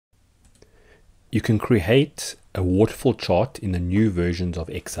You can create a waterfall chart in the new versions of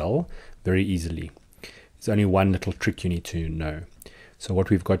Excel very easily. There's only one little trick you need to know. So what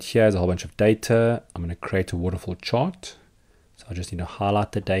we've got here is a whole bunch of data. I'm going to create a waterfall chart. So I just need to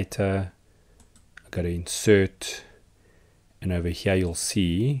highlight the data. I go to insert, and over here you'll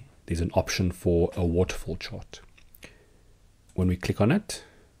see there's an option for a waterfall chart. When we click on it,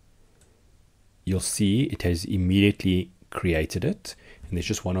 you'll see it has immediately created it, and there's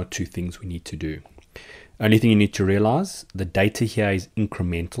just one or two things we need to do. Only thing you need to realize, the data here is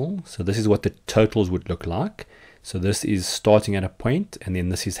incremental, so this is what the totals would look like. So this is starting at a point, and then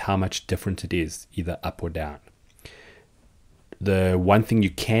this is how much different it is, either up or down. The one thing you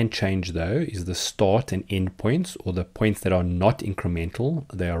can change though is the start and end points, or the points that are not incremental,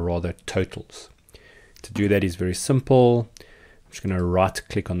 they are rather totals. To do that is very simple. I'm just going to right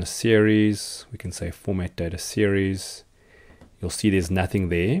click on the series. We can say format data series. You'll see there's nothing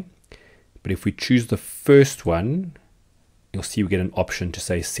there. But if we choose the first one, you'll see we get an option to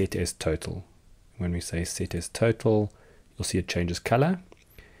say set as total. When we say set as total, you'll see it changes color.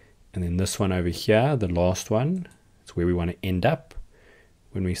 And then this one over here, the last one, it's where we want to end up.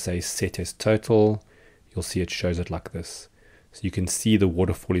 When we say set as total, you'll see it shows it like this. So you can see the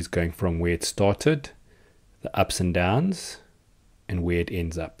waterfall is going from where it started, the ups and downs, and where it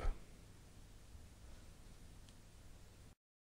ends up.